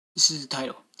This is the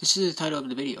title. This is the title of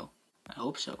the video. I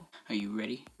hope so. Are you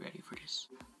ready? Ready for this?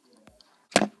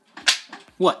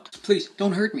 What? Please,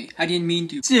 don't hurt me. I didn't mean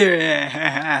to.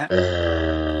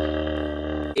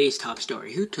 Today's top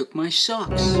story. Who took my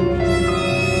socks?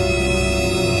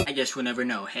 I guess we'll never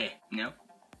know. Hey, no?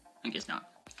 I guess not.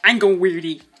 I'm going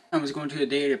weirdy. I was going to the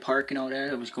day at the park and all that.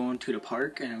 I was going to the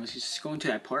park and I was just going to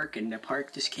that park and the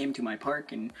park just came to my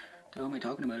park and what the hell am I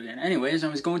talking about again? Anyways, I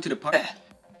was going to the park.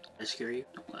 That's scary.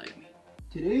 Don't lie to me.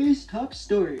 Today's top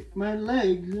story. My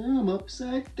legs, I'm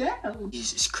upside down.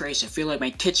 Jesus Christ, I feel like my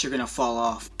tits are gonna fall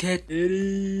off.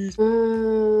 Titties.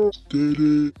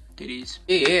 Titties.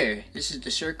 Hey, here. This is the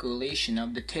circulation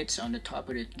of the tits on the top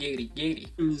of the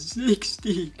gatey. I'm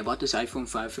 60. I bought this iPhone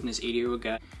 5 from this 80-year-old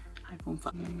guy. iPhone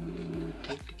 5.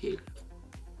 Take the gate.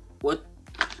 What?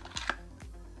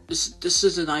 This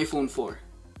is an iPhone 4.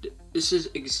 This is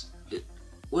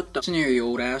what the scenario,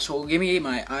 old asshole? Give me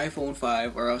my iPhone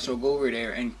 5 or else I'll go over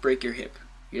there and break your hip.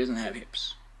 He doesn't have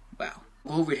hips. Wow.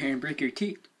 Go over here and break your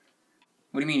teeth.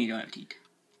 What do you mean you don't have teeth?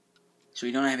 So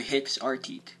you don't have hips or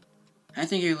teeth? I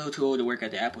think you're a little too old to work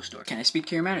at the Apple store. Can I speak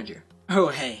to your manager? Oh,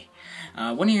 hey.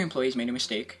 One of your employees made a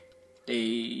mistake.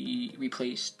 They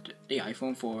replaced the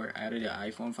iPhone 4 out of the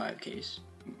iPhone 5 case.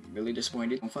 Really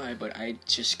disappointed. iPhone 5, but I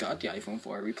just got the iPhone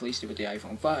 4. I replaced it with the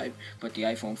iPhone 5, but the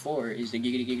iPhone 4 is the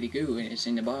giggity goo, and it's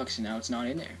in the box, and now it's not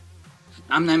in there.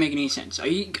 I'm not making any sense. Are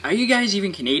you guys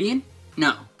even Canadian?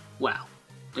 No. Wow.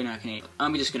 They're not Canadian.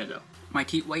 I'm just gonna go. My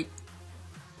teeth white?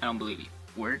 I don't believe you.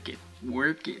 Work it.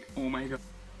 Work it. Oh my god.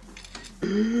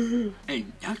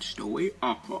 And that's the way.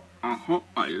 I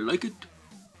like it.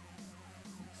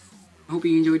 Hope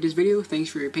you enjoyed this video. Thanks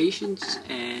for your patience,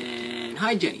 and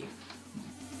hi Jenny.